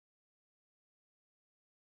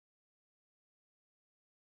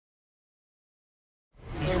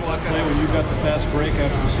break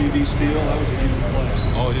after the CD steal. That was a huge play.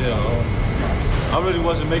 Oh yeah. I really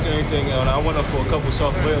wasn't making anything, and I went up for a couple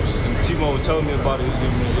soft layups, and Timo was telling me about it. He was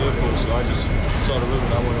giving me the earful, so I just saw the rim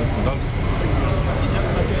and I went up and dunked. You talk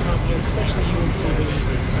about the confidence, especially UNC over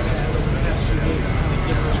the past few games, how it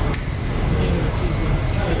differs from the beginning of the season.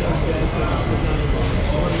 It's kind of those guys that are not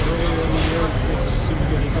won earlier in the year. It's super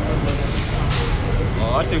good. You talk about that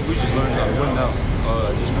confidence. I think we just learned how to win now.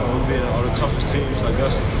 At this point, we're being all the toughest teams, I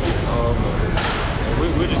guess.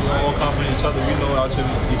 We're just all confident in each other. We know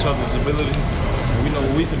each other's ability. We know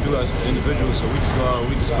what we can do as individuals, so we just go out,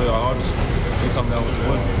 we just play our hardest, and come down with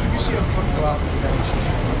the win. You see him go out the bench,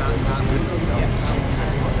 not really,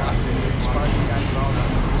 inspiring you guys at all, that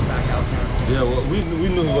he was back out there. Yeah, well, we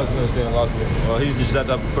knew he wasn't going to stay in the locker room. He's just that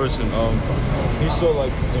type of person. He's so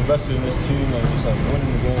like invested in his team and just like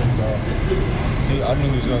winning the games. I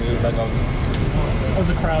knew he was going to get back out there. How was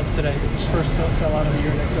the crowds today? His first sellout of the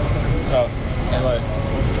year, next sellout. And like,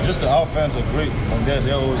 just our fans are great. Like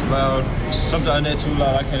they're always loud. Sometimes they're too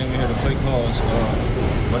loud. I can't even hear the play calls.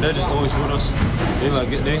 But they're just always with us.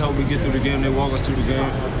 They help me get through the game. They walk us through the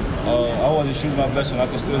game. I wasn't shooting my best, and I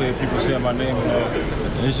can still hear people saying my name.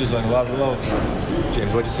 And it's just like a lot of love.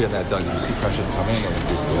 James, what did you see on that dunk? Did you see Precious coming, or did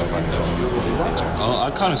you just go up on him?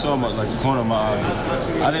 I kind of saw him like the corner of my eye.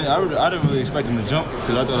 I didn't really expect him to jump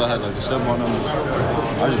because I thought I had like a step on him.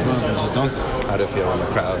 I just run and just dunked it. How did it feel when the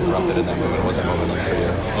crowd erupted in that moment? Was that moment like for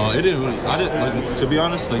you? It didn't really. I didn't like. To be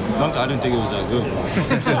honest, like the dunk, I didn't think it was that good.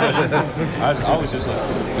 I was just like,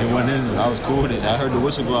 it went in and I was cool with it. I heard the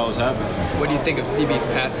whistle go, I was happy. What do you think of CB's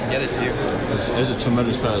pass to get it to you? It's a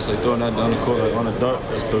tremendous pass. Like throwing that down the court like on a dart,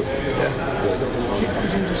 that's perfect. Yeah.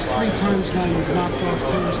 Just 3 times now you've knocked off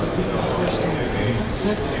teams that beat the first time. Does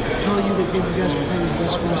that tell you that maybe you guys are playing the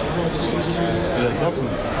best basketball this season? Yeah,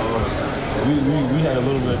 definitely. We had a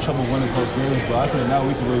little bit of trouble winning close games, but I think now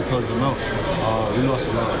we can really close them out. We lost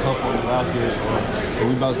a tough one in the last game, but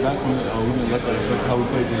we bounced back from it. We didn't let that affect how we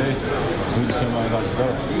played today. We just came out and got it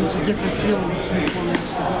better. It's a different feeling between 4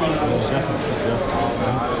 minutes to go. Definitely.